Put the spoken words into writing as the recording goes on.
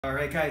All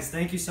right, guys,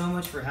 thank you so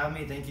much for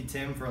having me. Thank you,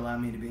 Tim, for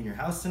allowing me to be in your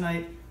house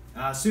tonight.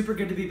 Super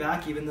good to be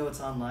back, even though it's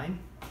online.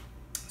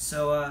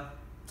 So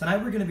tonight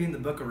we're going to be in the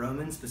book of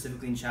Romans,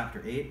 specifically in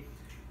chapter 8.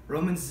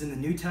 Romans is in the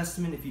New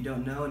Testament, if you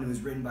don't know, and it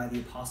was written by the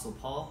Apostle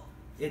Paul.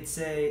 It's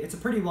a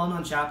pretty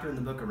well-known chapter in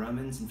the book of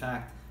Romans. In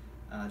fact,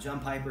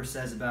 John Piper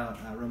says about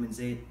Romans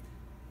 8,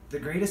 the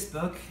greatest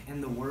book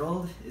in the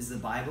world is the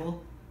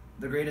Bible.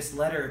 The greatest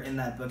letter in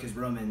that book is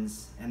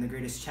Romans, and the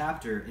greatest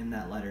chapter in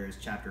that letter is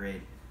chapter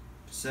 8.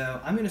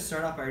 So I'm going to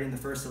start off by reading the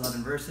first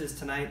 11 verses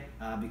tonight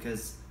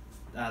because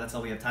that's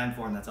all we have time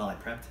for and that's all I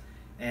prepped.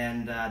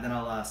 And then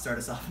I'll start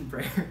us off in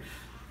prayer.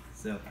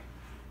 So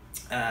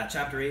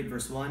chapter 8,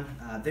 verse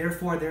 1.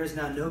 Therefore there is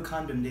now no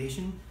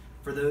condemnation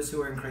for those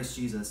who are in Christ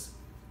Jesus.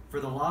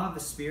 For the law of the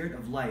Spirit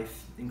of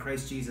life in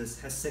Christ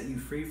Jesus has set you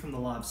free from the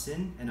law of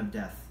sin and of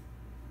death.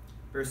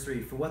 Verse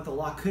 3. For what the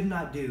law could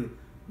not do,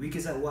 weak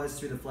as it was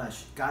through the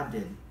flesh, God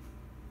did,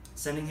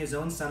 sending his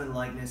own Son in the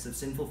likeness of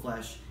sinful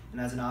flesh, and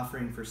as an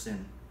offering for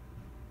sin.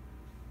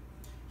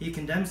 He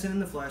condemned sin in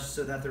the flesh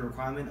so that the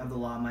requirement of the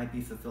law might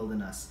be fulfilled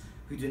in us,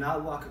 who do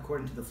not walk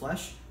according to the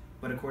flesh,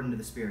 but according to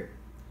the Spirit.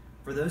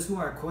 For those who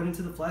are according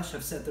to the flesh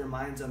have set their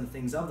minds on the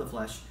things of the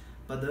flesh,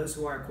 but those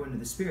who are according to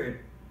the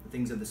Spirit, the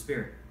things of the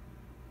Spirit.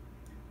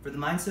 For the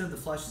mindset of the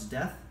flesh is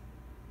death,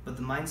 but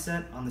the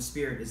mindset on the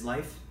Spirit is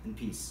life and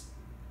peace.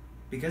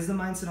 Because the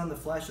mindset on the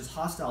flesh is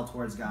hostile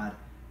towards God,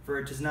 for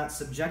it does not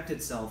subject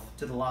itself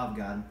to the law of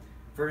God,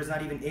 for it is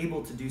not even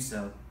able to do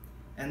so.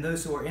 And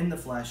those who are in the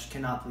flesh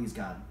cannot please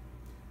God.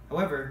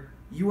 However,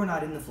 you are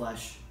not in the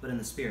flesh, but in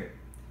the Spirit,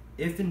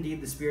 if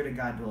indeed the Spirit of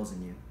God dwells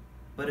in you.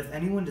 But if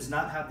anyone does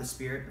not have the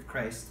Spirit of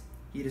Christ,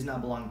 he does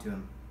not belong to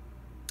him.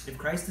 If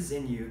Christ is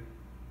in you,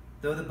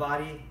 though the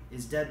body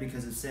is dead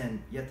because of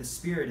sin, yet the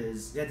Spirit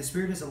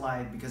is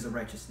alive because of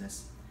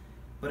righteousness.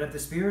 But if the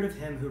Spirit of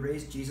him who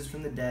raised Jesus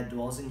from the dead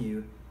dwells in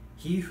you,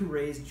 he who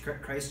raised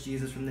Christ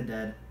Jesus from the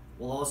dead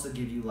will also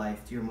give you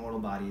life to your mortal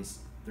bodies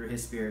through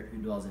his Spirit who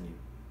dwells in you.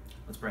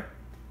 Let's pray.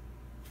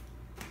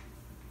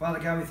 Father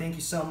God, we thank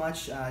you so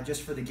much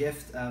just for the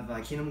gift of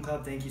Kingdom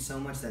Club. Thank you so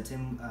much that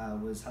Tim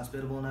was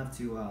hospitable enough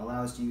to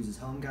allow us to use his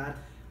home, God.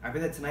 I pray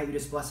that tonight you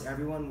just bless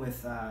everyone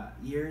with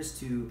ears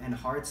and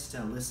hearts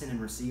to listen and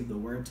receive the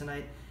word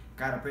tonight.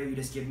 God, I pray you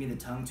just give me the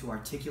tongue to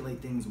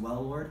articulate things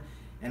well, Lord.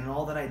 And in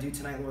all that I do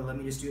tonight, Lord, let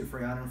me just do it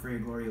for your honor and for your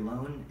glory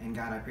alone. And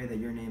God, I pray that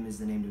your name is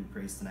the name to be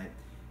praised tonight.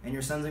 And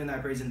your son's name that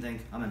I praise and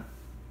thank. Amen.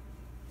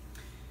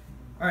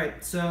 All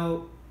right,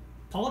 so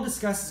Paul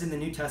discusses in the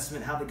New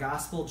Testament how the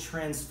gospel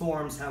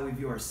transforms how we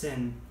view our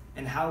sin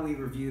and how we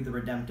review the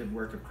redemptive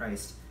work of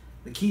Christ.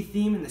 The key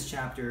theme in this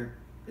chapter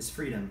is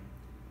freedom.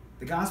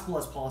 The gospel,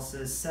 as Paul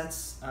says,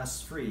 sets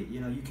us free. You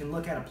know, you can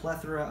look at a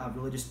plethora of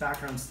religious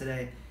backgrounds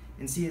today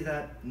and see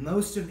that in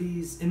most of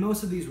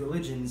these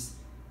religions,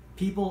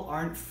 people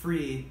aren't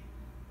free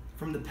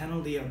from the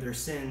penalty of their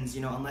sins,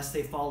 you know, unless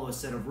they follow a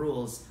set of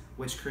rules,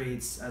 which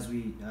creates, as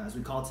we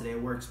call today, a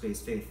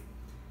works-based faith.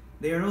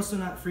 They are also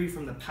not free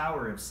from the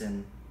power of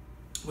sin,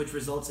 which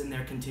results in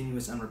their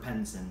continuous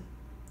unrepentant sin.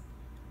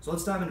 So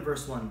let's dive into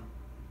verse 1.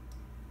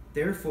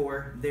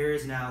 Therefore, there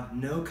is now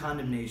no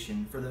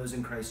condemnation for those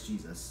in Christ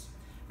Jesus.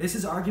 This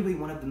is arguably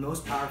one of the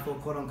most powerful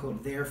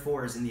quote-unquote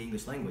therefores in the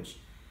English language.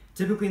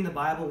 Typically in the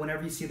Bible,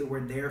 whenever you see the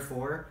word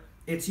therefore,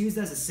 it's used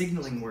as a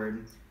signaling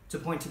word to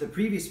point to the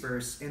previous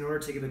verse in order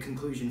to give a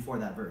conclusion for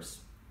that verse.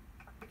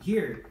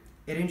 Here,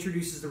 it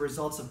introduces the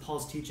results of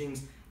Paul's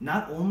teachings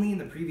not only in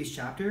the previous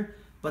chapter,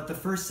 but the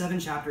first 7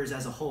 chapters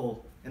as a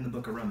whole in the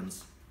book of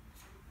Romans.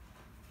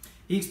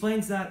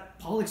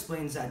 Paul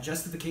explains that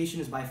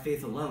justification is by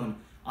faith alone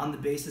on the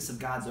basis of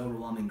God's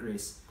overwhelming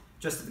grace.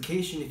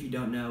 Justification, if you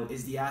don't know,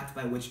 is the act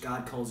by which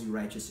God calls you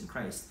righteous in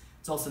Christ.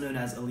 It's also known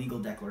as a legal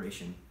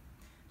declaration.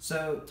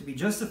 So to be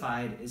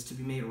justified is to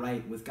be made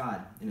right with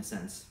God, in a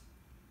sense.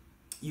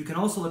 You can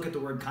also look at the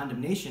word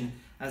condemnation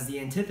as the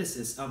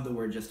antithesis of the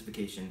word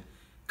justification.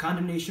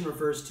 Condemnation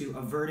refers to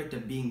a verdict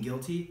of being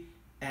guilty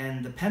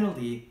and the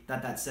penalty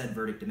that said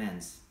verdict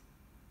demands.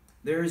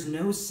 There is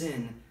no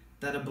sin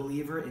that a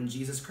believer in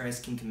Jesus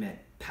Christ can commit,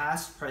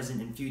 past,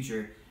 present, and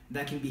future,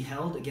 that can be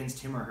held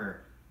against him or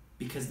her,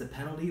 because the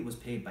penalty was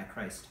paid by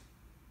Christ.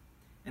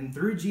 And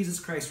through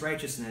Jesus Christ's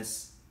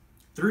righteousness,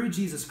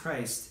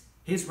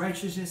 his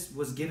righteousness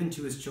was given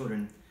to his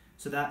children,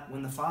 so that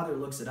when the Father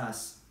looks at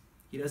us,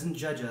 he doesn't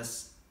judge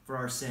us for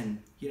our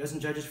sin. He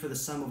doesn't judge us for the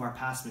sum of our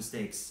past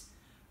mistakes,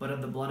 but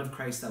of the blood of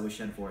Christ that was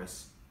shed for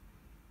us.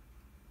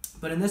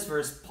 But in this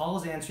verse, Paul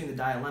is answering the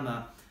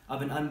dilemma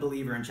of an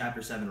unbeliever in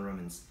chapter 7 of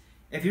Romans.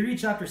 If you read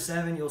chapter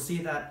 7, you'll see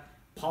that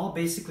Paul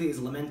basically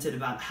is lamented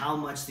about how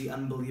much the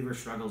unbeliever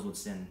struggles with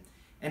sin.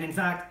 And in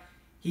fact,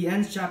 he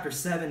ends chapter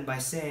 7 by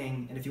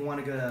saying, and if you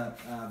want to go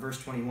to verse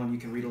 21, you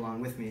can read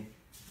along with me.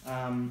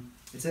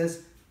 It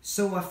says,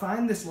 "So I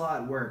find this law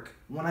at work.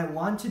 When I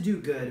want to do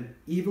good,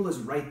 evil is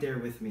right there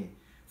with me.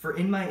 For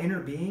in my inner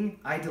being,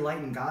 I delight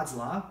in God's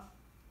law."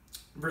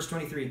 Verse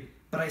 23,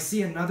 "But I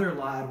see another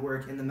law at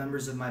work in the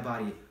members of my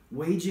body,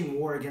 waging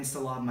war against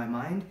the law of my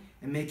mind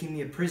and making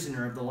me a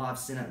prisoner of the law of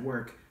sin at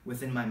work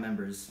within my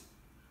members."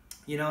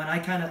 And I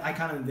kind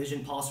of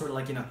envision Paul sort of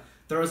like,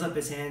 throws up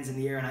his hands in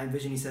the air, and I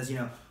envision he says,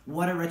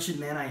 what a wretched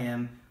man I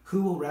am,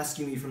 who will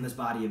rescue me from this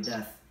body of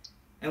death?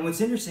 And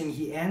what's interesting,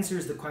 he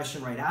answers the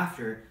question right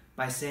after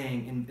by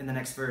saying in the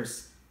next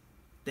verse,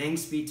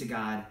 thanks be to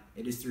God,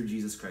 it is through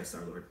Jesus Christ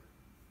our Lord.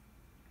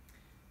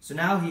 So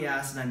now he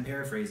asks, and I'm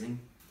paraphrasing,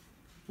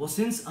 well,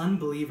 since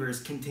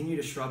unbelievers continue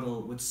to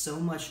struggle with so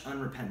much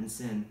unrepentant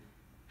sin,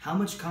 how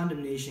much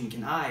condemnation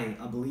can I,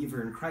 a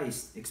believer in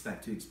Christ,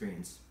 expect to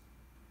experience?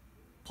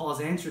 Paul's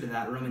answer to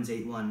that, Romans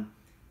 8:1,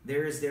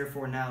 there is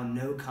therefore now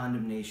no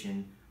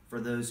condemnation for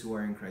those who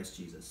are in Christ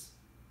Jesus.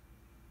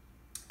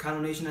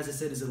 Condemnation, as I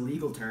said, is a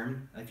legal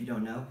term, if you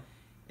don't know.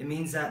 It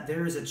means that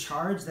there is a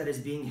charge that is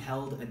being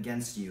held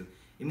against you.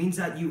 It means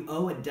that you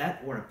owe a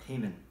debt or a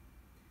payment.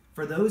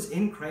 For those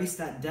in Christ,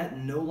 that debt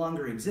no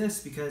longer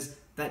exists because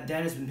that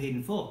debt has been paid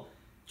in full.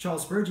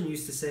 Charles Spurgeon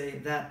used to say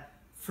that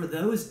for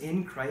those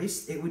in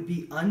Christ, it would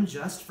be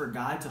unjust for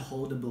God to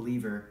hold a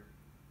believer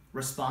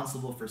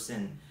responsible for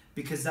sin,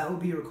 because that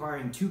would be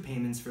requiring two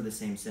payments for the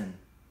same sin.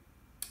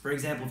 For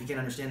example, if you can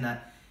understand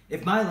that,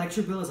 if my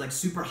electric bill is like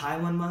super high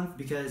one month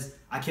because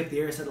I kept the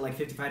air set at like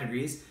 55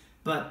 degrees,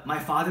 but my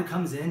father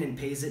comes in and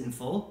pays it in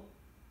full,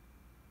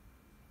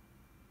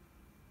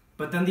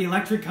 but then the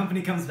electric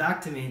company comes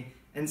back to me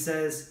and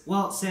says,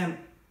 well, Sam,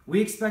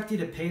 we expect you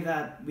to pay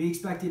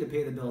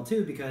the bill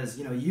too because,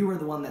 you were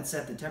the one that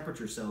set the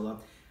temperature so low.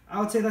 I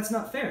would say that's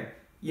not fair.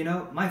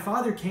 My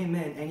father came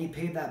in and he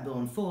paid that bill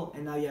in full,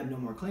 and now you have no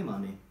more claim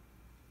on me.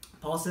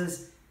 Paul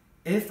says,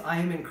 if I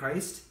am in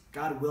Christ,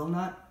 God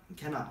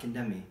cannot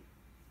condemn me.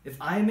 If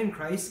I am in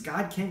Christ,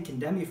 God can't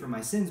condemn me for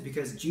my sins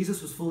because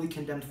Jesus was fully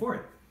condemned for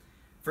it.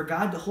 For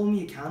God to hold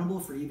me accountable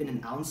for even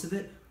an ounce of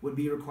it would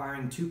be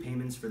requiring two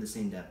payments for the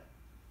same debt.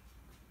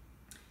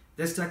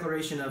 This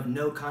declaration of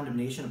no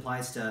condemnation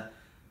applies to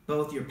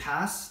both your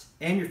past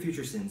and your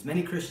future sins.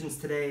 Many Christians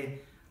today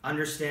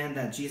understand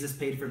that Jesus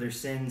paid for their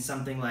sins,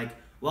 something like,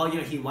 well,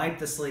 he wiped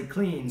the slate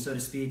clean, so to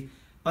speak,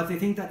 but they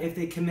think that if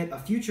they commit a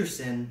future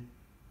sin,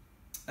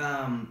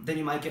 then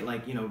you might get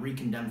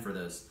re-condemned for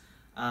those.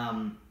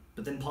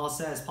 But then Paul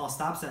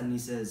stops that and he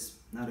says,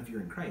 not if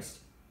you're in Christ.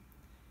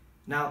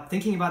 Now,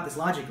 thinking about this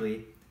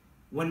logically,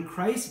 when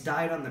Christ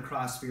died on the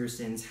cross for your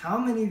sins, how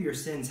many of your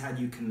sins had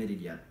you committed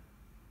yet?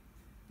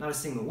 Not a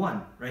single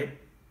one, right?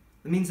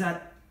 It means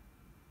that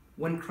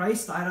when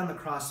Christ died on the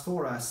cross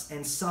for us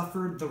and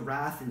suffered the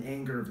wrath and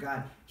anger of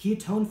God, he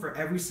atoned for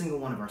every single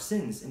one of our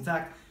sins. In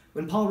fact,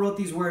 when Paul wrote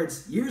these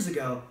words years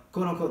ago,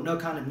 quote unquote, no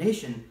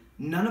condemnation,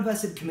 none of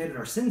us had committed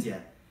our sins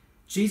yet.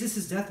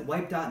 Jesus' death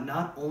wiped out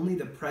not only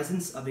the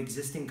presence of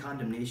existing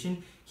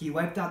condemnation, he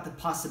wiped out the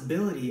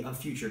possibility of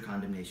future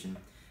condemnation.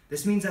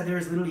 This means that there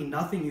is literally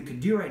nothing you could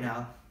do right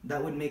now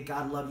that would make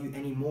God love you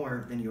any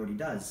more than he already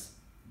does.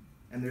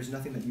 And there's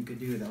nothing that you could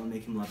do that will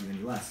make him love you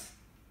any less.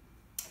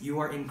 You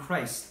are in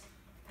Christ,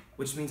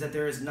 which means that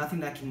there is nothing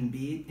that can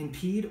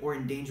impede or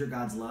endanger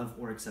God's love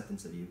or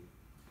acceptance of you.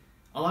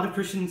 A lot of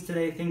Christians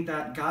today think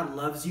that God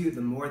loves you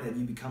the more that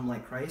you become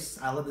like Christ.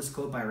 I love this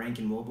quote by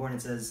Rankin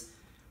Wilborn.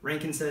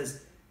 Rankin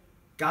says,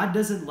 God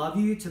doesn't love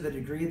you to the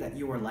degree that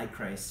you are like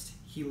Christ.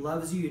 He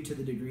loves you to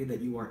the degree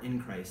that you are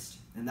in Christ.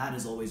 And that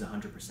is always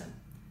 100%.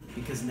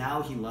 Because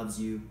now he loves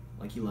you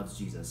like he loves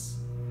Jesus.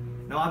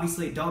 Now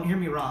obviously, don't hear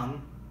me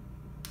wrong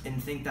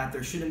and think that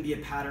there shouldn't be a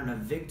pattern of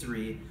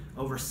victory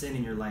over sin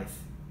in your life.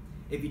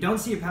 If you don't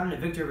see a pattern of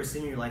victory over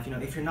sin in your life,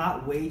 if you're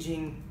not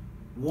waging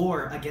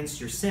war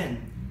against your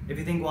sin, if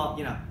you think, well,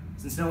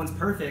 since no one's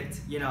perfect,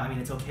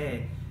 it's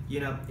okay.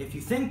 If you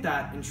think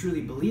that and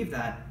truly believe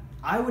that,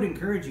 I would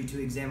encourage you to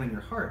examine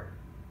your heart,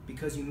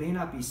 because you may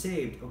not be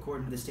saved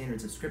according to the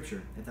standards of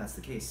Scripture, if that's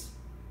the case.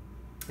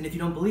 And if you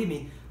don't believe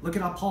me, look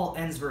at how Paul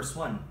ends verse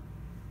 1.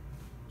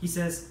 He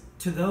says,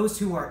 to those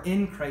who are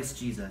in Christ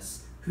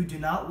Jesus, who do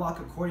not walk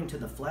according to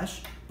the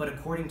flesh, but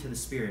according to the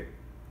Spirit.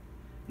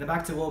 Now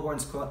back to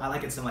Wilborn's quote. I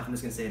like it so much, I'm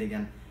just going to say it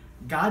again.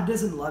 God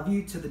doesn't love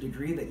you to the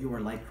degree that you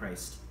are like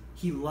Christ.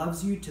 He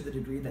loves you to the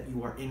degree that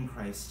you are in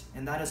Christ.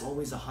 And that is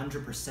always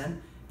 100%,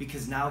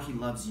 because now he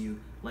loves you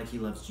like he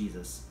loves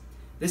Jesus.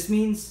 This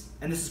means,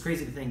 and this is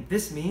crazy to think,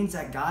 this means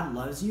that God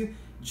loves you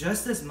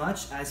just as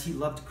much as he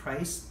loved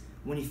Christ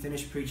when he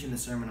finished preaching the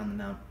Sermon on the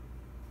Mount.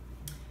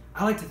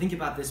 I like to think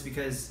about this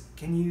because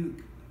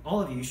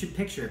all of you should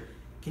picture,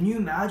 can you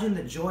imagine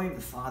the joy of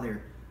the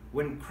Father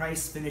when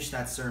Christ finished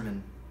that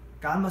sermon?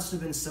 God must have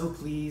been so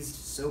pleased,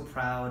 so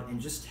proud, and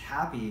just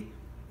happy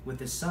with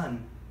his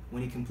Son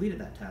when he completed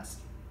that task.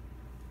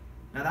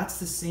 Now that's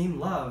the same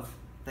love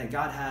that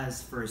God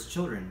has for his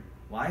children.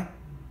 Why?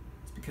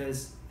 It's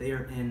because they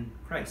are in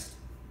Christ.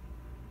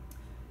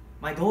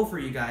 My goal for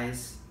you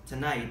guys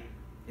tonight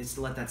is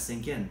to let that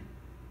sink in.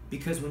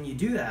 Because when you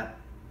do that,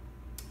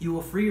 you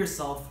will free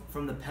yourself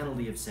from the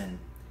penalty of sin.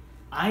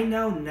 I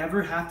now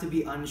never have to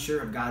be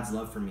unsure of God's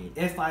love for me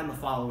if I'm a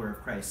follower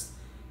of Christ.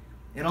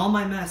 In all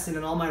my mess and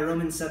in all my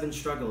Romans 7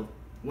 struggle,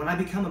 when I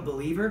become a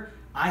believer,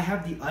 I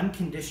have the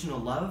unconditional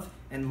love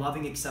and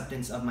loving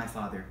acceptance of my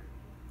Father.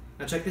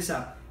 Now check this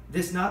out.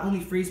 This not only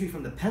frees me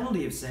from the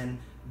penalty of sin,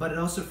 but it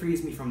also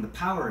frees me from the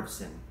power of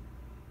sin.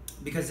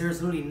 because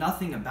there's literally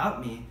nothing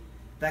about me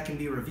that can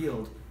be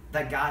revealed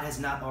that God has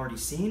not already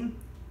seen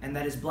and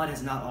that his blood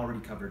has not already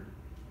covered.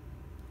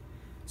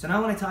 So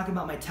now when I talk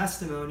about my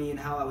testimony and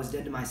how I was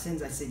dead to my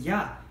sins, I said,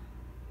 yeah,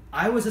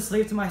 I was a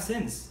slave to my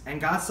sins, and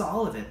God saw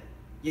all of it.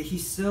 Yet he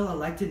still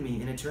elected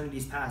me in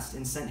eternity's past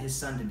and sent his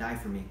son to die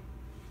for me.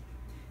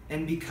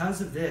 And because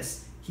of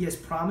this, he has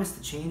promised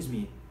to change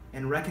me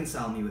and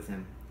reconcile me with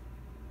him.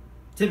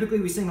 Typically,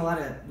 we sing a lot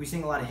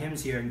of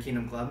hymns here in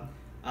Kingdom Club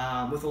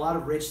with a lot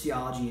of rich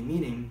theology and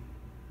meaning.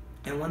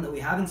 And one that we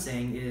haven't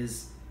sang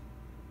is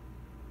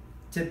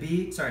to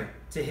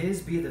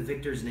his be the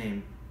victor's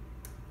name,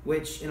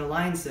 which in a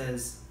line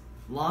says,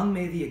 long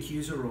may the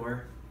accuser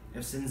roar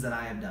of sins that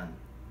I have done.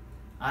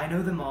 I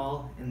know them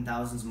all and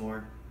thousands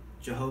more.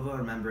 Jehovah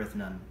remembereth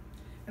none.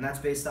 And that's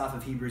based off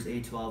of Hebrews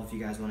 8:12 if you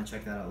guys want to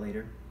check that out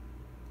later.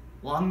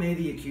 Long may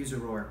the accuser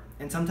roar.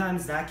 And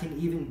sometimes that can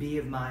even be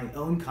of my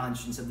own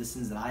conscience of the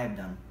sins that I have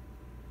done.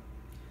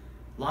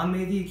 Long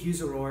may the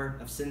accuser roar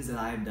of sins that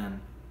I have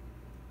done.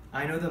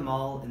 I know them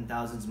all and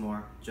thousands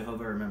more.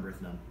 Jehovah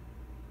remembereth none.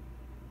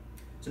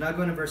 So now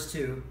going to verse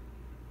 2.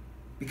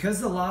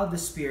 Because the law of the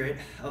Spirit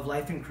of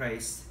life in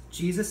Christ,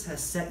 Jesus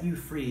has set you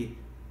free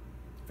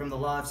from the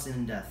law of sin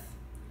and death.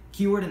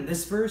 Keyword in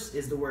this verse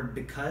is the word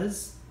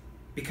because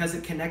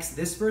it connects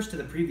this verse to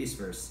the previous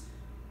verse.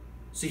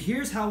 So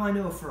here's how I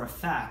know for a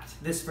fact,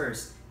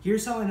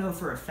 here's how I know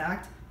for a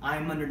fact I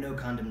am under no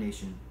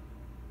condemnation.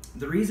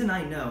 The reason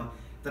I know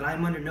that I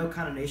am under no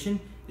condemnation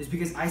is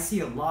because I see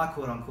a law,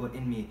 quote unquote,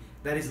 in me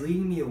that is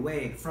leading me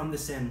away from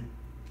sin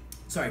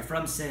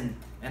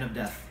and of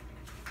death.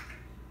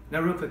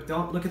 Now real quick,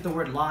 don't look at the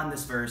word law in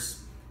this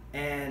verse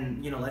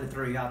and let it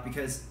throw you off,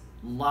 because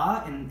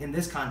law in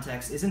this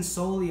context isn't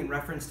solely in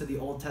reference to the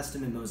Old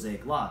Testament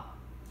Mosaic law.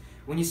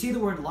 When you see the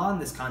word law in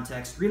this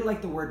context, read it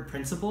like the word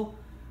principle.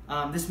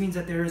 This means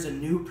that there is a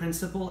new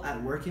principle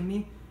at work in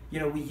me.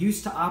 We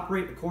used to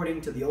operate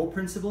according to the old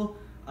principle,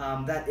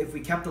 that if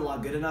we kept the law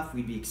good enough,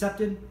 we'd be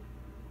accepted.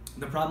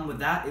 The problem with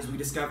that is we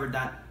discovered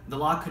that the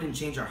law couldn't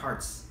change our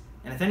hearts.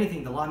 And if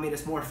anything, the law made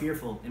us more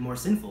fearful and more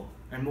sinful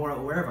and more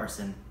aware of our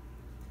sin.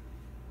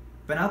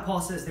 But now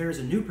Paul says there is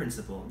a new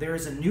principle. There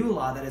is a new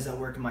law that is at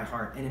work in my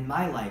heart and in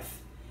my life.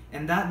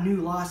 And that new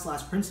law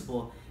 /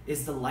 principle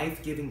is the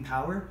life-giving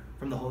power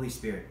from the Holy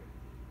Spirit.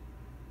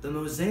 The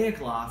Mosaic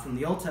law from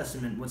the Old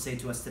Testament would say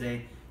to us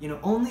today,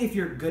 only if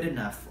you're good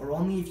enough or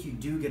only if you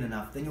do good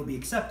enough, then you'll be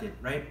accepted,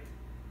 right?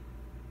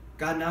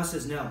 God now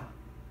says, no,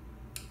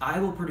 I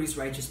will produce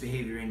righteous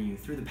behavior in you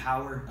through the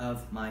power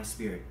of my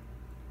Spirit.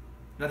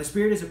 Now the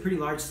Spirit is a pretty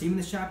large theme in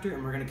this chapter,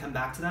 and we're going to come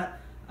back to that.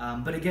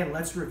 But again,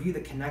 let's review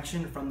the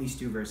connection from these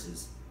two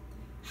verses.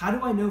 How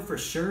do I know for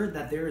sure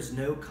that there is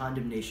no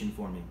condemnation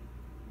for me?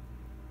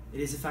 It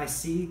is if I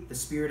see the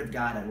Spirit of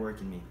God at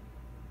work in me.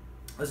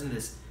 Listen to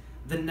this.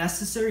 The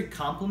necessary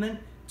complement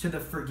to the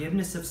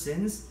forgiveness of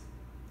sins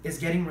is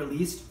getting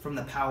released from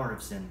the power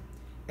of sin.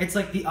 It's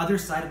like the other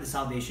side of the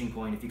salvation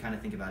coin, if you kind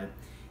of think about it.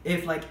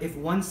 If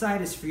one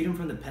side is freedom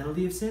from the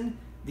penalty of sin,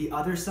 the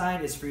other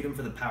side is freedom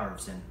from the power of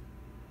sin.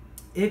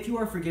 If you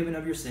are forgiven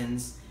of your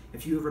sins,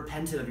 if you have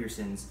repented of your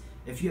sins,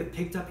 if you have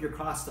picked up your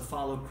cross to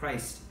follow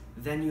Christ,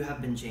 then you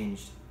have been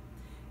changed.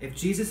 If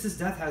Jesus'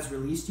 death has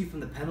released you from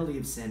the penalty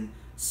of sin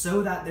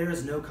so that there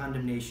is no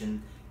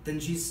condemnation, then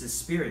Jesus'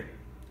 Spirit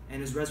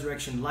and his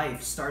resurrection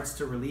life starts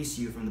to release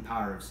you from the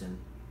power of sin.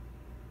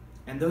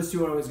 And those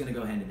two are always going to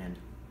go hand in hand.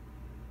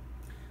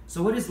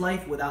 So what is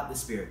life without the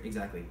Spirit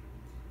exactly?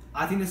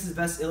 I think this is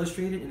best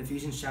illustrated in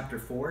Ephesians chapter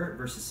 4,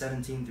 verses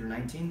 17 through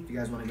 19, if you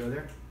guys want to go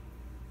there.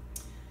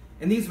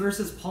 In these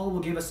verses, Paul will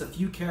give us a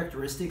few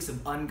characteristics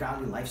of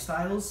ungodly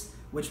lifestyles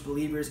which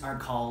believers are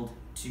called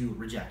to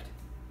reject.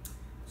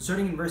 So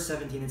starting in verse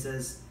 17, it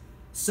says,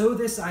 "So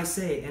this I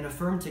say and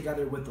affirm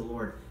together with the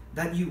Lord,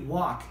 that you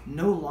walk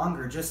no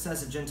longer just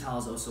as the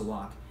Gentiles also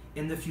walk,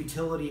 in the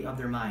futility of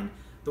their mind."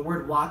 The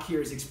word walk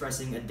here is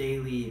expressing a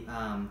daily,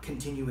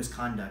 continuous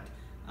conduct.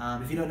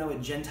 If you don't know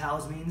what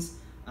Gentiles means,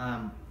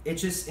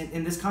 it's just,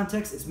 in this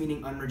context, it's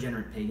meaning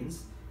unregenerate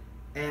pagans.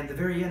 And the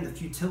very end, the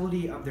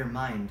futility of their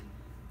mind.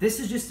 This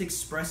is just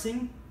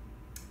expressing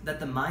that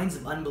the minds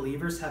of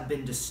unbelievers have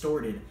been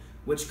distorted,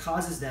 which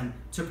causes them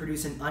to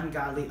produce an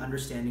ungodly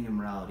understanding of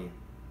morality.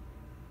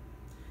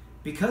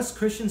 Because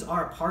Christians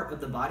are a part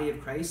of the body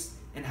of Christ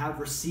and have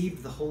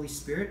received the Holy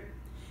Spirit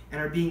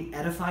and are being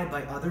edified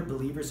by other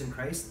believers in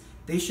Christ,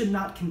 they should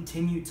not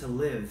continue to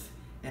live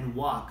and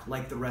walk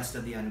like the rest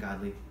of the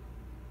ungodly.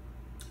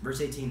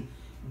 Verse 18,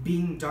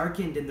 "Being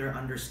darkened in their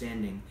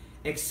understanding,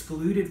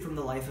 excluded from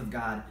the life of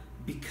God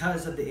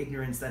because of the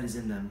ignorance that is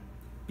in them,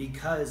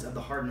 because of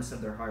the hardness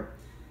of their heart."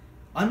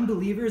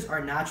 Unbelievers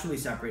are naturally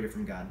separated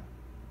from God.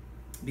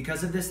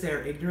 Because of this, they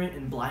are ignorant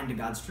and blind to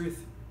God's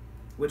truth,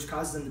 which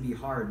causes them to be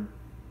hard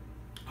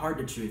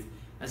to truth,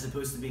 as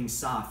opposed to being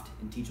soft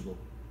and teachable.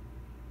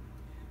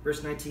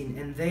 Verse 19,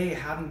 "And they,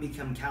 having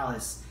become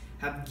callous,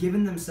 have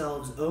given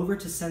themselves over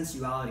to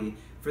sensuality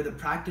for the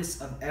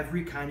practice of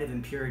every kind of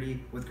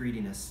impurity with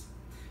greediness."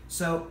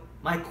 So,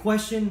 my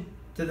question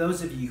to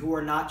those of you who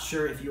are not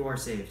sure if you are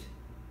saved,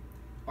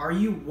 Are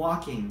you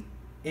walking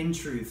in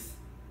truth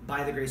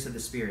by the grace of the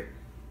Spirit?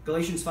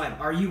 Galatians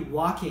 5, are you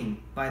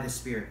walking by the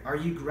Spirit? Are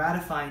you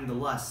gratifying the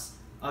lusts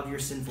of your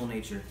sinful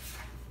nature?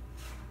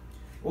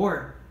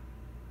 Or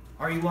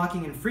are you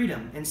walking in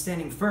freedom and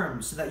standing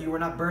firm so that you are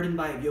not burdened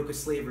by a yoke of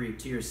slavery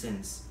to your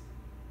sins?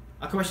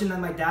 A question that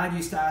my dad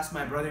used to ask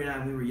my brother and I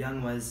when we were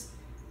young was,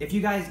 if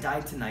you guys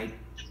died tonight,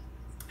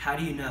 how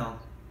do you know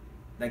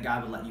that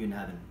God would let you into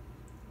heaven?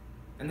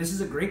 And this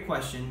is a great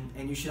question,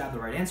 and you should have the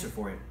right answer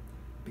for it,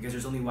 because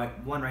there's only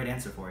one right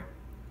answer for it.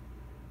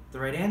 The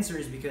right answer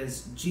is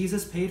because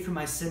Jesus paid for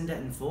my sin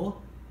debt in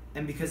full,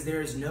 and because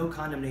there is no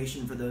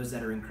condemnation for those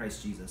that are in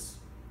Christ Jesus.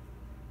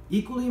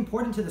 Equally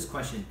important to this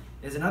question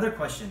is another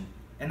question,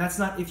 and that's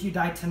not if you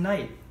die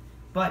tonight,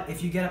 but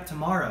if you get up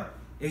tomorrow,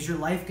 is your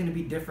life going to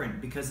be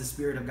different because the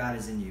Spirit of God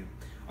is in you?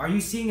 Are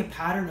you seeing a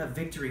pattern of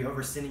victory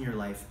over sin in your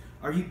life?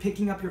 Are you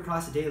picking up your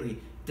cross daily,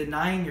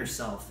 denying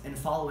yourself, and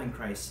following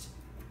Christ?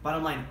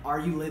 Bottom line, are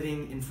you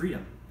living in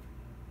freedom?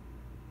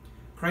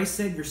 Christ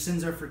said your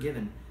sins are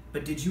forgiven,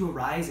 but did you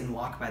arise and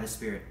walk by the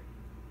Spirit?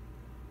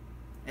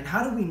 And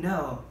how do we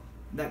know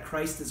that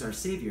Christ is our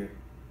Savior?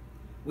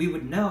 We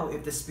would know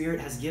if the Spirit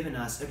has given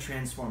us a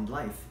transformed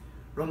life.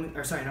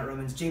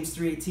 James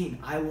 3:18,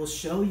 I will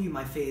show you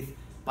my faith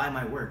by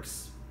my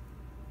works.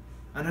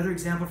 Another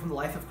example from the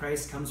life of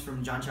Christ comes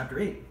from John chapter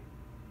 8.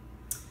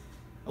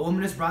 A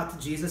woman is brought to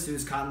Jesus who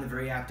is caught in the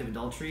very act of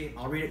adultery.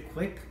 I'll read it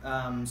quick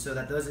so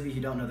that those of you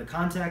who don't know the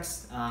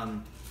context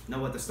know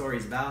what the story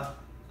is about.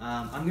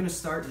 I'm going to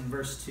start in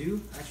verse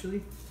 2,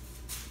 actually.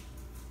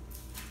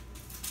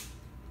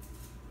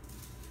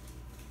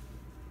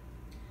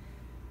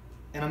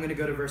 And I'm going to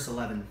go to verse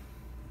 11.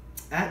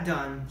 At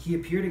dawn, he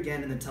appeared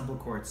again in the temple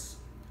courts,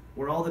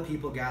 where all the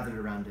people gathered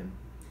around him,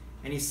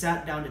 and he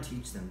sat down to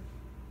teach them.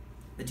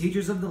 The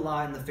teachers of the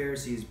law and the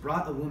Pharisees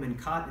brought a woman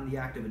caught in the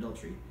act of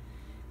adultery.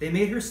 They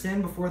made her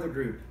stand before the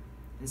group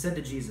and said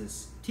to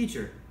Jesus,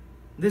 Teacher,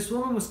 this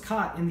woman was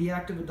caught in the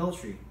act of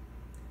adultery.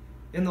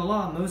 In the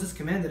law, Moses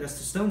commanded us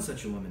to stone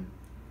such a woman.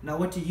 Now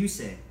what do you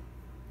say?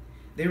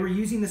 They were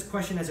using this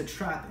question as a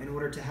trap in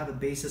order to have a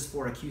basis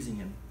for accusing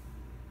him.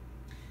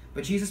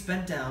 But Jesus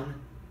bent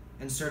down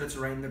and started to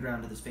write in the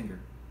ground with his finger.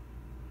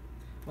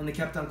 When they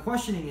kept on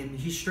questioning him,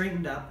 he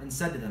straightened up and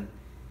said to them,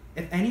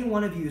 If any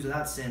one of you is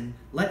without sin,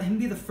 let him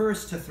be the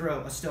first to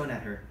throw a stone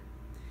at her.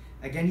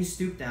 Again he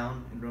stooped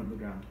down and wrote on the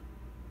ground.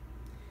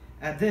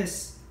 At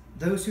this,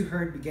 those who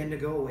heard began to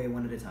go away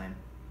one at a time,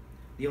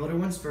 the older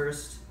ones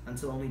first,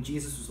 until only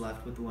Jesus was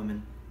left with the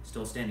woman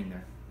still standing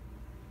there.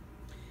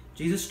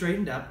 Jesus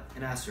straightened up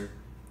and asked her,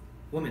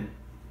 Woman,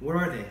 where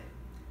are they?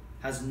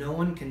 Has no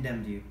one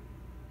condemned you?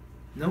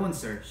 No one,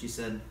 sir, she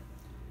said.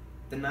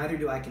 Then neither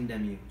do I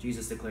condemn you,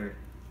 Jesus declared.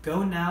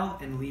 Go now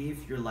and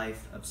leave your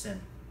life of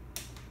sin.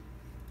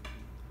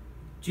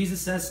 Jesus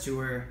says to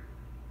her,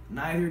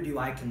 Neither do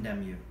I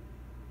condemn you.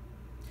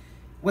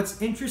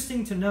 What's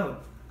interesting to note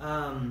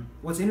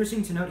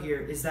here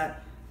is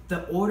that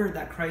the order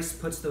that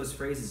Christ puts those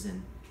phrases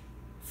in.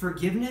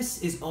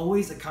 Forgiveness is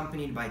always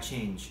accompanied by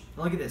change.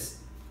 Now look at this.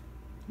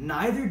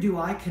 Neither do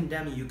I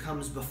condemn you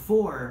comes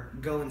before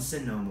go and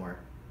sin no more.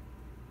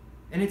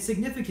 And it's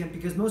significant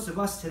because most of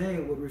us today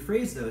would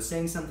rephrase those,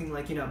 saying something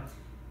like,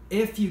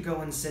 if you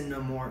go and sin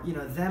no more,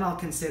 then I'll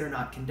consider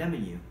not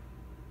condemning you.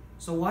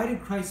 So why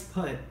did Christ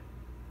put,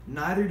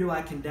 neither do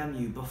I condemn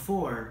you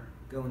before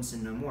go and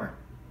sin no more?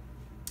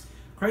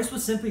 Christ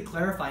was simply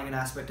clarifying an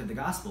aspect of the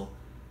gospel.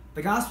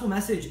 The gospel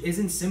message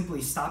isn't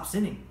simply stop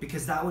sinning,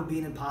 because that would be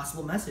an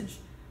impossible message.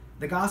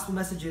 The gospel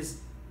message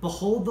is,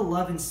 behold the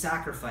love and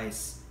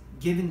sacrifice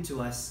given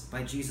to us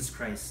by Jesus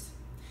Christ.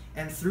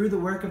 And through the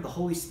work of the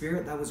Holy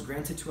Spirit that was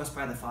granted to us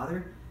by the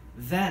Father,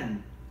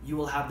 then you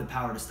will have the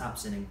power to stop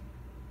sinning.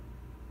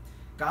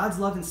 God's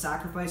love and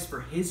sacrifice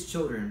for his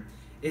children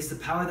is the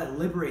power that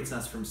liberates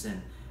us from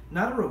sin.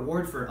 Not a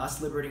reward for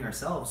us liberating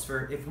ourselves,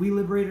 for if we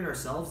liberated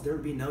ourselves, there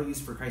would be no use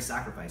for Christ's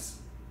sacrifice.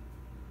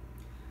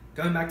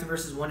 Going back to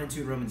verses 1 and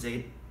 2 in Romans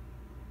 8,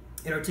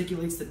 it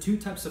articulates the two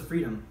types of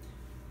freedom,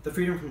 the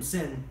freedom from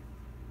sin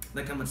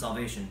that come with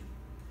salvation.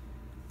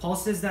 Paul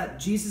says that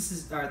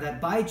that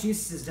by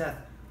Jesus' death,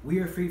 we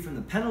are freed from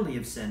the penalty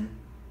of sin,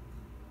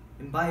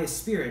 and by his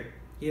Spirit,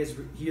 he has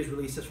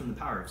released us from the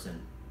power of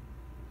sin.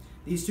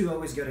 These two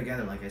always go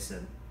together, like I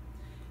said.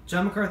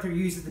 John MacArthur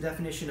uses the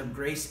definition of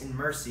grace and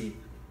mercy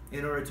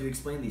in order to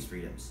explain these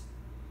freedoms.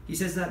 He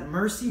says that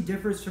mercy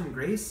differs from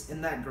grace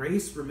in that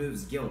grace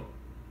removes guilt,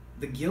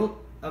 the guilt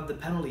of the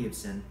penalty of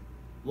sin,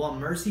 while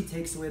mercy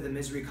takes away the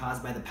misery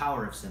caused by the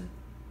power of sin.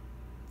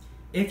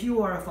 If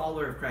you are a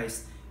follower of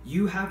Christ,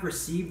 you have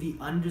received the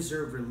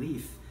undeserved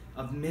relief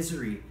of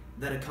misery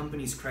that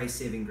accompanies Christ's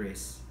saving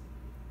grace.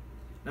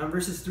 Now in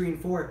verses 3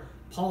 and 4,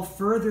 Paul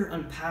further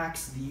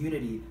unpacks the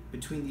unity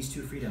between these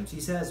two freedoms.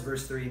 He says,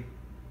 verse 3,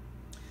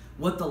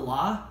 what the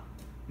law,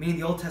 meaning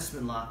the Old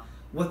Testament law,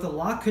 what the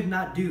law could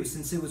not do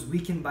since it was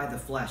weakened by the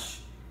flesh.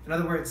 In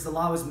other words, the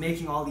law was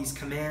making all these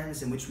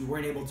commands in which we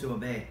weren't able to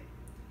obey.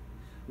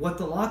 What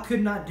the law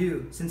could not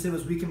do since it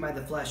was weakened by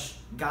the flesh,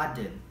 God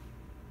did.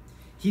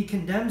 He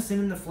condemned sin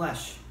in the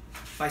flesh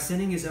by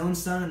sending his own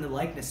Son in the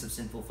likeness of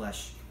sinful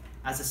flesh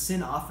as a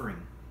sin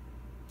offering,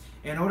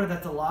 in order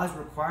that the law's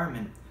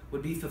requirement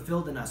would be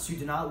fulfilled in us who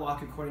do not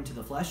walk according to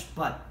the flesh,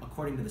 but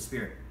according to the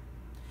Spirit.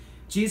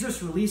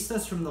 Jesus released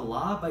us from the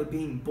law by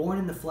being born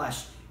in the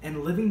flesh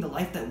and living the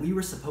life that we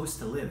were supposed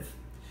to live,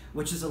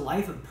 which is a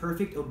life of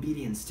perfect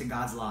obedience to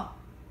God's law,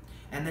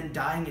 and then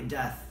dying a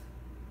death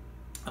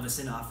of a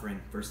sin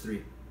offering, verse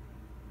 3.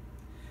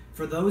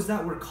 For those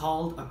that were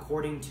called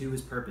according to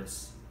his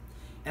purpose.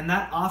 And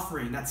that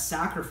offering, that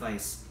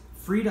sacrifice,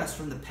 freed us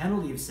from the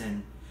penalty of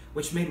sin,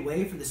 which made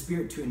way for the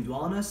Spirit to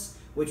indwell in us,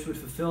 which would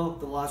fulfill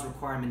the law's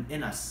requirement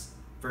in us,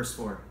 verse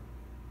 4.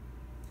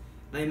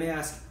 Now you may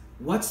ask,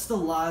 what's the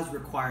law's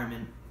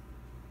requirement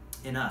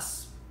in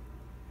us?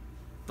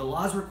 The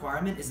law's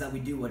requirement is that we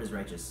do what is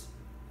righteous.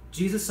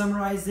 Jesus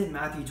summarized it in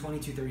Matthew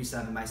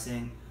 22:37 by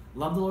saying,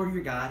 love the Lord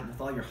your God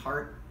with all your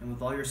heart and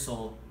with all your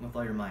soul and with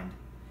all your mind.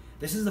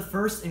 This is the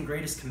first and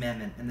greatest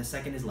commandment, and the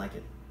second is like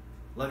it.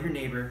 Love your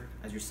neighbor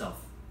as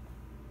yourself.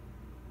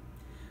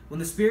 When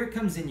the Spirit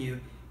comes in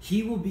you,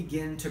 he will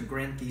begin to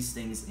grant these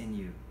things in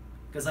you.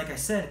 Because like I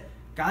said,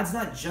 God's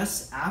not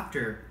just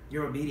after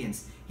your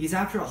obedience. He's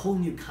after a whole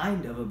new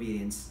kind of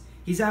obedience.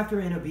 He's after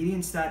an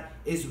obedience that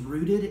is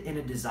rooted in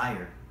a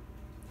desire.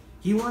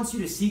 He wants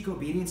you to seek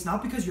obedience,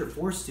 not because you're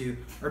forced to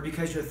or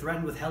because you're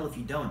threatened with hell if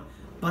you don't,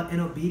 but an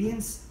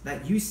obedience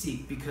that you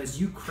seek because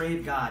you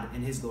crave God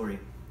and his glory.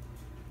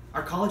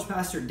 Our college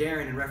pastor,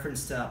 Darren, in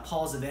reference to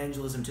Paul's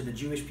evangelism to the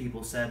Jewish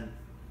people, said,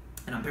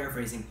 and I'm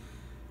paraphrasing,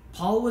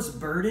 Paul was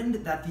burdened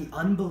that the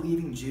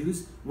unbelieving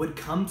Jews would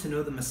come to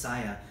know the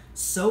Messiah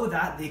so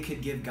that they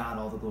could give God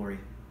all the glory.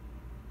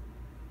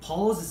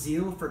 Paul's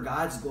zeal for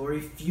God's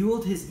glory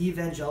fueled his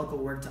evangelical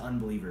work to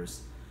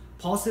unbelievers.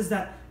 Paul says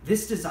that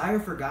this desire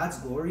for God's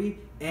glory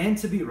and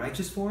to be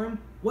righteous for him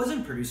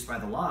wasn't produced by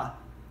the law.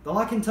 The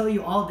law can tell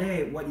you all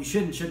day what you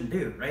should and shouldn't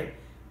do, right?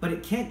 But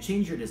it can't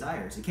change your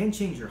desires. It can't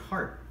change your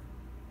heart.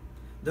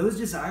 Those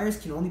desires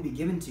can only be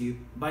given to you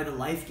by the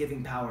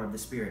life-giving power of the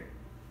Spirit.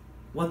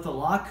 What the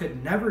law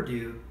could never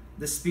do,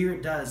 the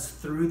Spirit does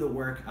through the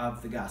work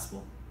of the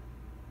gospel.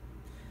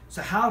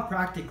 So how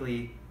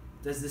practically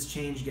does this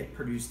change get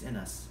produced in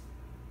us?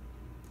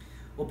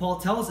 Well, Paul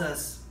tells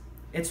us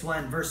it's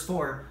when, verse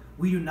 4,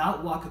 we do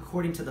not walk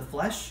according to the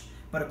flesh,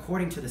 but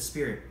according to the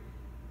Spirit.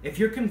 If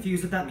you're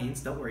confused what that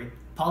means, don't worry.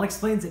 Paul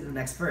explains it in the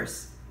next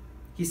verse.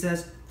 He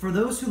says, for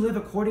those who live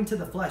according to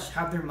the flesh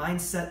have their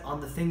mind set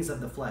on the things of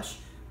the flesh,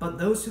 but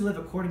those who live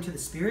according to the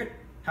Spirit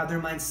have their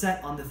mind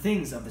set on the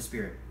things of the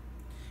Spirit.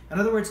 In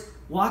other words,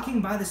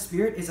 walking by the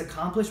Spirit is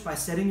accomplished by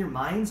setting your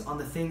minds on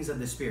the things of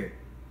the Spirit.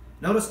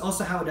 Notice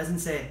also how it doesn't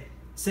say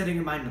setting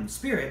your mind on the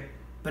Spirit,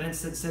 but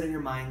instead setting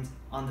your mind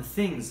on the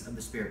things of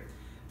the Spirit.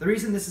 The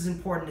reason this is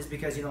important is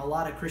because, a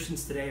lot of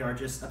Christians today are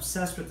just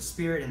obsessed with the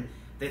Spirit, and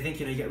they think,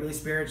 you get really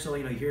spiritual,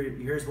 you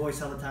hear his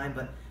voice all the time,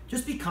 but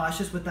just be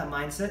cautious with that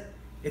mindset.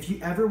 If you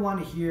ever want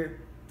to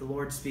hear the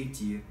Lord speak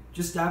to you,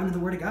 just dive into the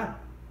Word of God.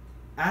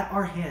 At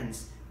our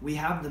hands, we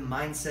have the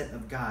mindset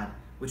of God,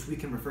 which we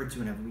can refer to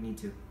whenever we need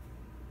to.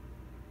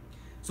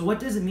 So what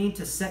does it mean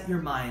to set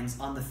your minds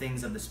on the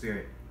things of the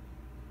Spirit?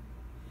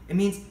 It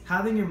means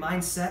having your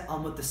mind set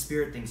on what the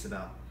Spirit thinks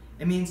about.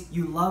 It means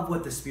you love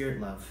what the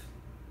Spirit loves.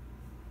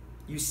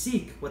 You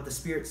seek what the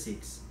Spirit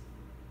seeks.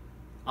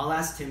 I'll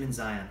ask Tim and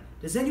Zion,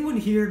 does anyone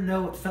here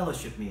know what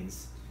fellowship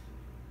means?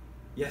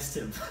 Yes,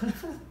 Tim.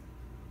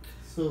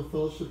 So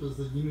fellowship is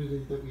the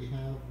unity that we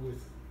have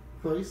with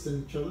Christ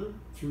and each other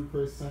through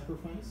Christ's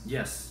sacrifice.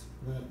 Yes.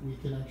 That we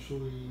can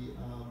actually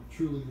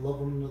truly love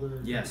one another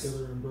and yes. come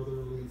together in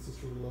brotherly and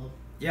sisterly love.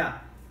 Yeah.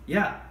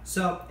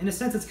 So in a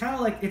sense, it's kind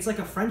of like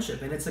a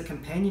friendship and it's a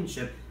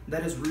companionship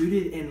that is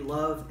rooted in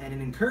love and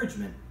in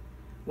encouragement.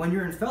 When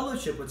you're in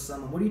fellowship with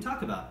someone, what do you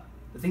talk about?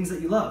 The things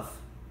that you love.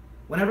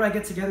 Whenever I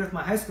get together with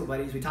my high school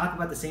buddies, we talk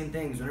about the same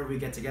things whenever we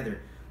get together.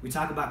 We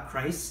talk about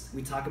Christ,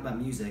 we talk about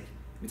music,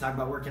 we talk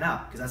about working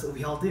out, because that's what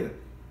we all do.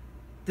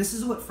 This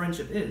is what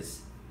friendship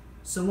is.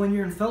 So when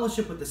you're in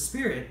fellowship with the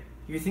Spirit,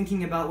 you're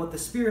thinking about what the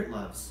Spirit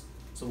loves.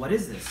 So what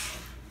is this?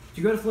 If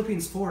you go to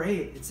Philippians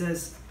 4:8, it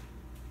says,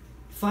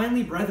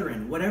 finally,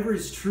 brethren, whatever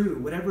is true,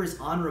 whatever is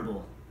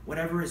honorable,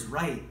 whatever is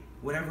right,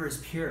 whatever is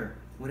pure,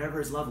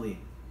 whatever is lovely,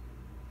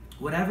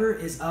 whatever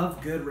is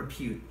of good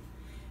repute,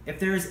 if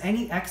there is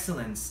any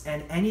excellence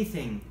and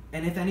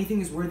if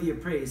anything is worthy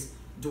of praise,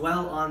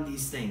 dwell on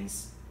these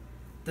things.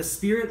 The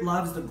Spirit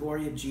loves the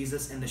glory of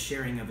Jesus and the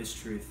sharing of his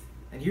truth.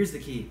 And here's the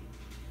key.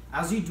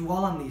 As you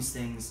dwell on these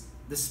things,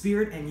 the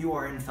Spirit and you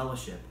are in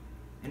fellowship.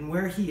 And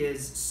where he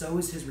is, so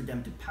is his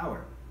redemptive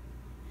power.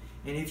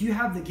 And if you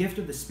have the gift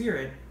of the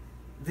Spirit,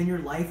 then your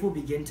life will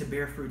begin to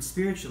bear fruit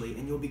spiritually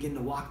and you'll begin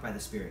to walk by the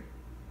Spirit.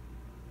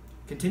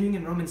 Continuing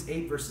in Romans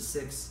 8, verses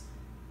 6.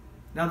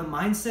 Now the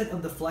mindset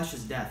of the flesh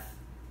is death,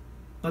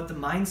 but the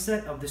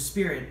mindset of the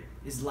Spirit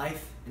is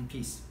life and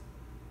peace.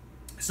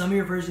 Some of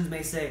your versions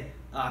may say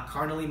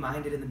carnally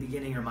minded in the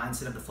beginning or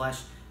mindset of the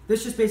flesh.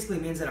 This just basically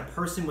means that a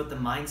person with the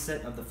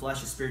mindset of the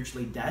flesh is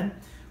spiritually dead,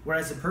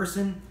 whereas a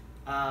person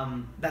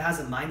that has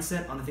a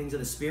mindset on the things of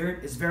the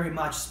Spirit is very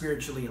much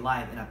spiritually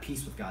alive and at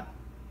peace with God.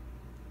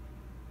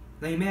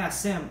 Now you may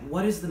ask, Sam,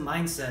 what is the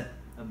mindset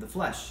of the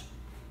flesh?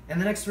 In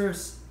the next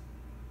verse,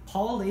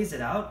 Paul lays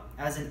it out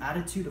as an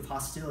attitude of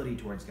hostility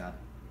towards God.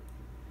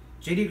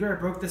 J.D. Greer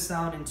broke this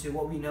down into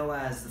what we know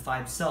as the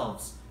 5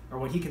 selves, or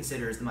what he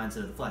considers the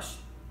mindset of the flesh.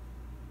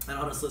 And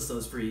I'll just list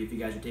those for you if you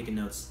guys are taking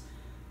notes.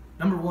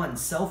 Number 1,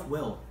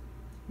 self-will,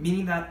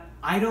 meaning that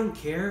I don't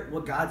care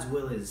what God's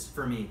will is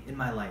for me in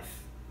my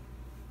life.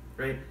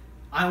 Right?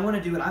 I want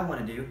to do what I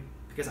want to do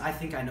because I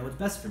think I know what's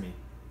best for me.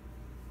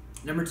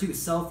 Number 2,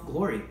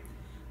 self-glory.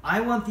 I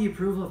want the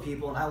approval of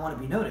people and I want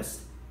to be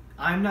noticed.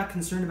 I'm not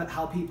concerned about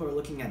how people are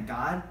looking at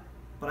God,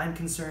 but I'm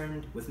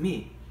concerned with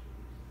me.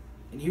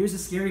 And here's the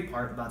scary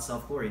part about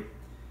self-glory.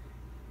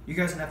 You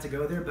guys don't have to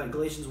go there, but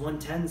Galatians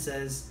 1:10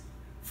 says,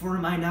 "For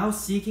am I now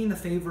seeking the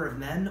favor of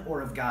men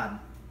or of God?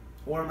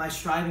 Or am I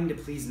striving to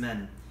please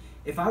men?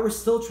 If I were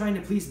still trying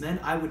to please men,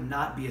 I would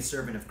not be a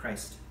servant of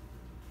Christ."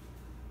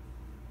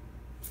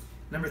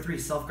 Number 3,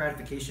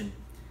 self-gratification.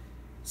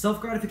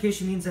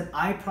 Self-gratification means that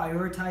I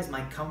prioritize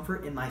my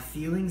comfort and my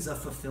feelings of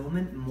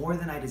fulfillment more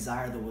than I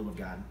desire the will of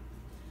God.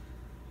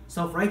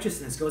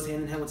 Self-righteousness goes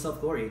hand in hand with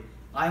self-glory.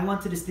 I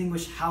want to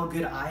distinguish how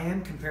good I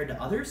am compared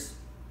to others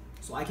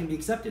so I can be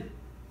accepted.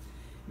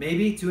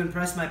 Maybe to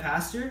impress my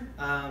pastor,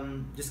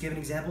 just giving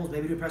examples,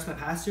 maybe to impress my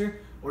pastor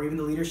or even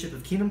the leadership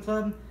of Kingdom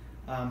Club,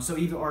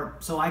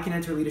 so I can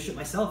enter leadership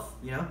myself,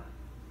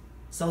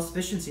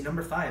 Self-sufficiency,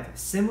 number 5.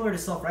 Similar to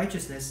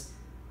self-righteousness,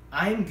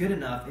 I am good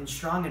enough and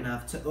strong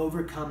enough to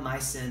overcome my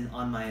sin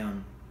on my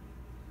own.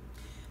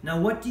 Now,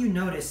 what do you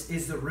notice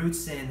is the root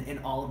sin in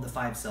all of the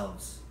 5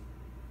 selves?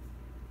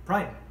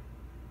 Pride.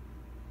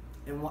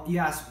 And you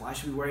ask, why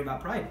should we worry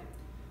about pride?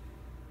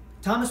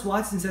 Thomas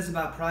Watson says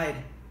about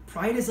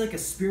pride is like a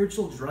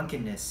spiritual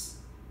drunkenness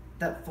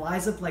that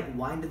flies up like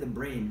wine to the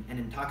brain and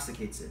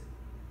intoxicates it.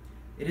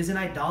 It is an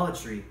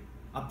idolatry.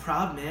 A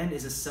proud man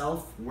is a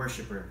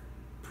self-worshipper.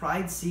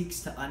 Pride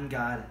seeks to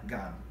ungod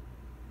God.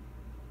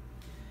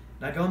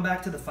 Now, going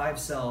back to the 5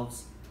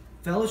 selves,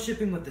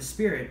 fellowshipping with the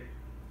Spirit,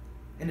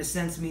 in a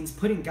sense, means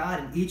putting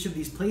God in each of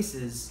these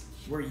places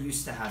where you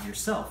used to have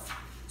yourself.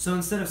 So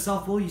instead of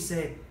self-will, you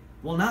say,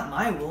 well, not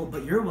my will,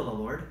 but your will, O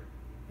Lord.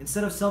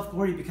 Instead of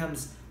self-glory, it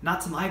becomes not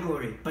to my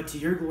glory, but to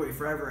your glory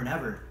forever and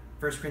ever.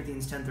 1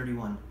 Corinthians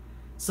 10:31.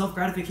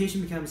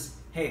 Self-gratification becomes,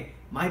 hey,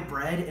 my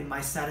bread and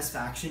my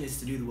satisfaction is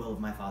to do the will of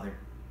my Father.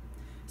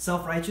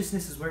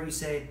 Self-righteousness is where you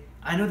say,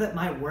 I know that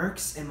my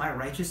works and my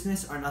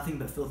righteousness are nothing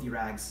but filthy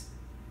rags,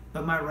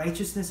 but my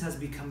righteousness has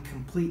become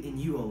complete in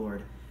you, O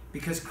Lord,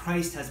 because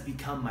Christ has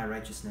become my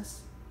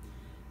righteousness.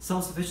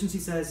 Self-sufficiency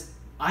says,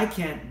 I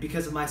can't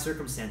because of my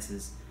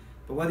circumstances,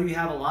 but whether you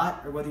have a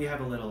lot or whether you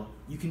have a little,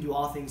 you can do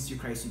all things through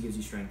Christ who gives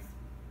you strength.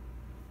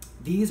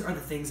 These are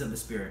the things of the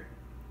Spirit.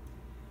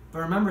 But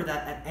remember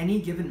that at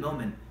any given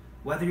moment,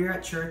 whether you're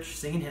at church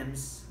singing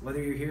hymns,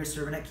 whether you're here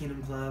serving at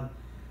Kingdom Club,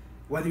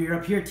 whether you're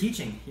up here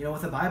teaching,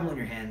 with a Bible in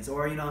your hands,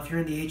 or, if you're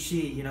in the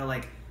HC,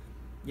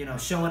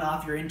 showing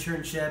off your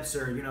internships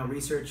or,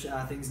 research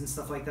things and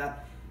stuff like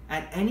that,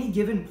 at any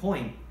given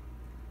point,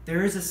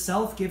 there is a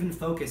self-given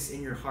focus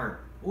in your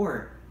heart,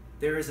 or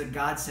there is a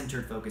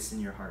God-centered focus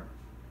in your heart.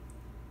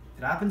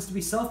 If it happens to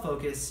be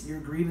self-focus, you're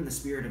grieving the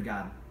Spirit of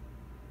God.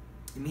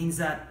 It means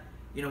that,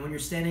 when you're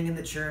standing in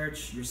the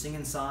church, you're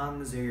singing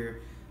songs, or you're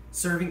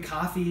serving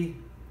coffee,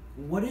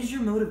 what is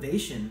your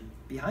motivation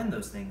behind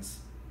those things?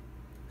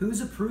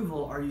 Whose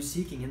approval are you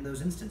seeking in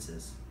those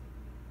instances?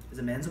 Is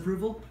it man's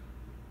approval?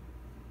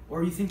 Or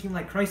are you thinking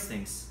like Christ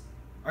thinks?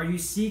 Are you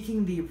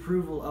seeking the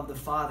approval of the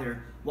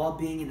Father while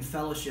being in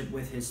fellowship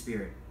with His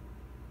Spirit?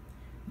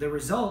 The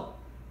result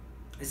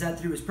is that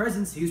through His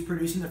presence, He is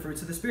producing the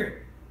fruits of the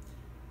Spirit.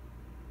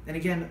 And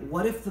again,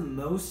 what if the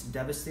most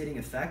devastating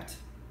effect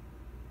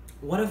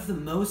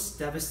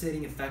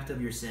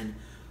of your sin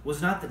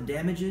was not the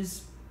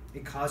damages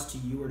it caused to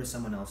you or to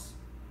someone else,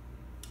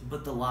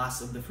 but the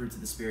loss of the fruits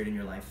of the Spirit in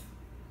your life?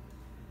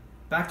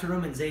 Back to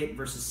Romans 8,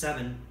 verses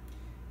 7,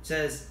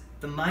 says,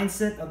 the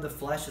mindset of the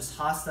flesh is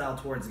hostile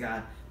towards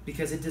God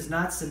because it does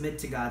not submit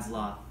to God's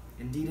law.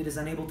 Indeed, it is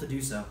unable to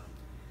do so.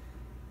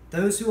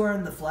 Those who are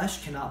in the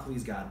flesh cannot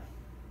please God.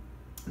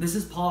 This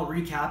is Paul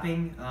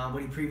recapping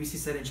what he previously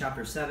said in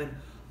chapter 7.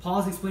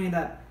 Paul is explaining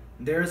that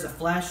there is a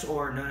flesh,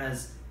 or known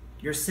as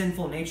your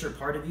sinful nature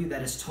part of you,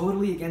 that is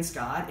totally against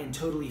God and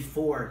totally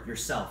for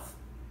yourself.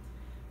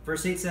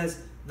 Verse 8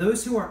 says,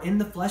 those who are in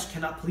the flesh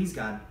cannot please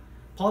God.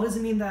 Paul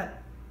doesn't mean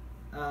that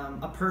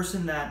a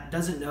person that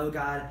doesn't know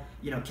God,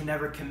 can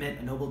never commit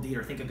a noble deed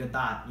or think a good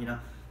thought,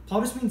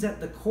 Paul just means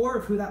that the core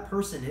of who that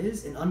person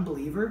is, an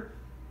unbeliever,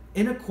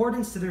 in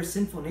accordance to their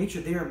sinful nature,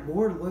 they are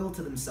more loyal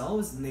to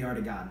themselves than they are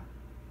to God.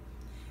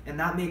 And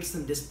that makes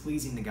them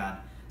displeasing to God.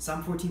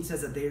 Psalm 14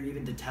 says that they are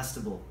even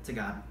detestable to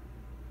God.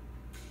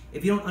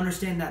 If you don't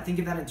understand that, think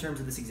of that in terms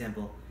of this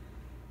example.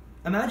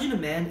 Imagine a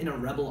man in a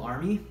rebel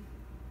army.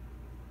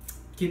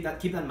 Keep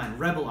that in mind,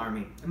 rebel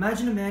army.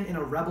 Imagine a man in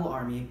a rebel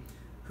army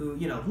who,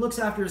 looks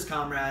after his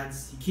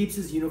comrades, he keeps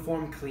his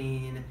uniform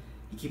clean,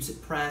 He keeps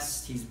it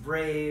pressed. He's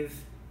brave.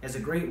 He has a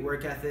great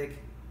work ethic.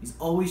 He's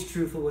always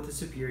truthful with his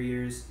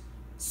superiors.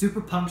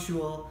 Super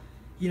punctual.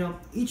 You know,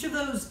 each of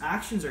those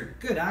actions are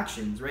good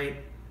actions, right?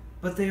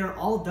 But they are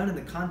all done in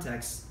the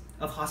context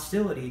of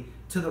hostility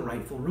to the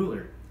rightful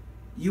ruler.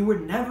 You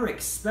would never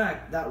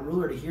expect that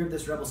ruler to hear of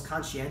this rebel's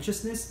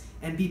conscientiousness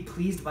and be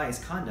pleased by his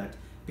conduct,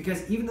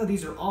 because even though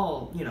these are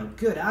all,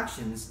 good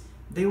actions,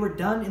 they were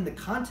done in the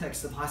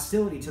context of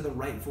hostility to the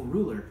rightful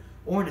ruler,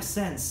 or in a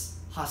sense,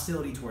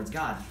 hostility towards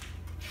God.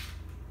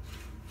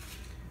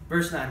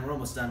 Verse 9, we're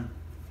almost done.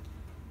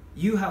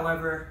 You,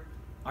 however,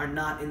 are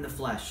not in the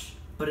flesh,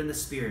 but in the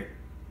Spirit.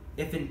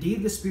 If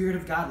indeed the Spirit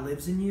of God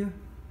lives in you,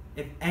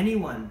 if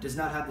anyone does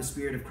not have the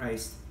Spirit of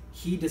Christ,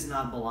 he does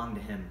not belong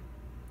to him.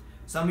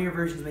 Some of your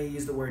versions may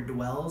use the word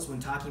dwells.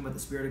 When talking about the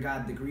Spirit of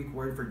God, the Greek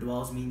word for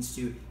dwells means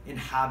to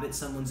inhabit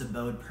someone's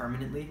abode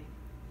permanently.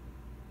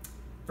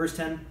 Verse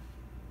 10,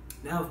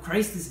 now if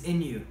Christ is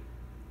in you,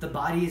 the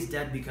body is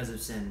dead because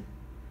of sin,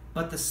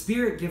 but the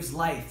Spirit gives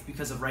life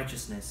because of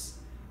righteousness.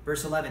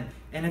 Verse 11,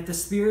 and if the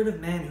Spirit of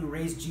man who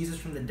raised Jesus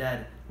from the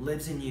dead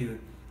lives in you,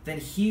 then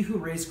he who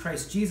raised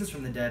Christ Jesus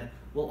from the dead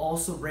will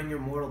also bring your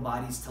mortal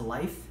bodies to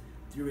life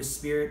through his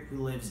Spirit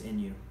who lives in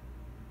you.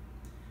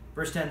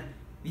 Verse 10,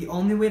 the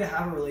only way to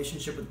have a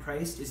relationship with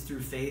Christ is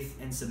through faith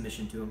and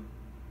submission to him.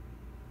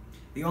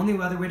 The only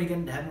other way to get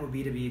into heaven would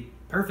be to be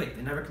perfect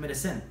and never commit a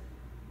sin.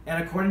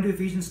 And according to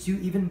Ephesians 2,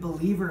 even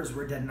believers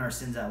were dead in our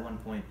sins at one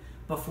point,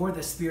 before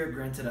the Spirit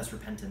granted us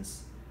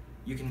repentance.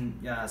 You can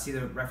see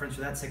the reference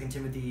for that, 2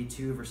 Timothy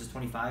 2, verses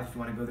 25, if you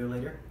want to go there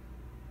later.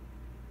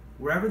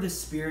 Wherever the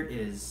Spirit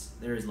is,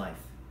 there is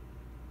life.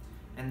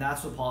 And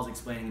that's what Paul's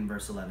explaining in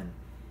verse 11.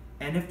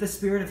 And if the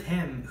Spirit of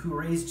him who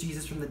raised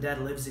Jesus from the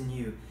dead lives in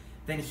you,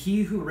 then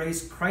he who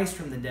raised Christ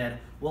from the dead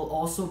will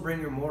also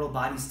bring your mortal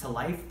bodies to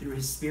life through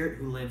his Spirit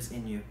who lives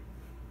in you.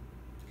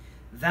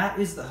 That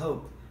is the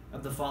hope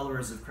of the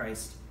followers of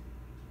Christ.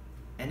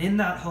 And in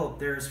that hope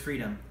there is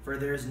freedom, for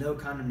there is no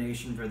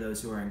condemnation for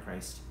those who are in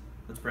Christ.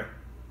 Let's pray.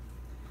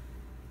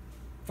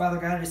 Father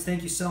God, I just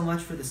thank you so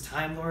much for this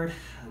time, Lord.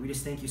 We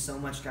just thank you so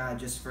much, God,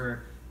 just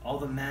for all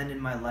the men in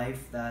my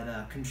life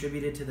that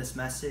contributed to this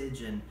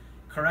message and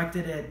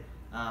corrected it,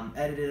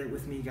 edited it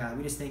with me, God.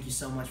 We just thank you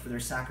so much for their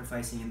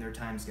sacrificing in their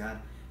times, God.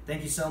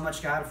 Thank you so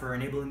much, God, for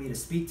enabling me to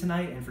speak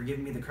tonight and for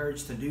giving me the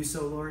courage to do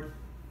so, Lord.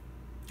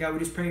 God, we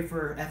just pray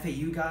for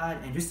FAU,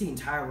 God, and just the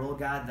entire world,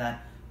 God,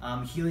 that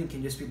healing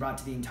can just be brought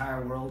to the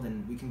entire world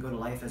and we can go to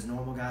life as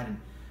normal, God. And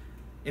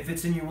if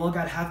it's in your will,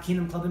 God, have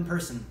Kingdom Club in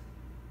person.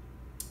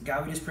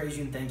 God, we just praise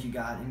you and thank you,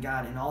 God. And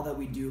God, in all that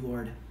we do,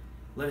 Lord,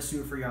 let us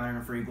do it for your honor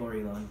and for your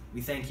glory alone.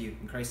 We thank you.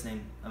 In Christ's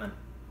name, amen.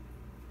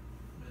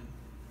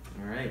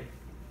 All right.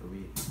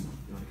 You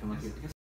want to come up here?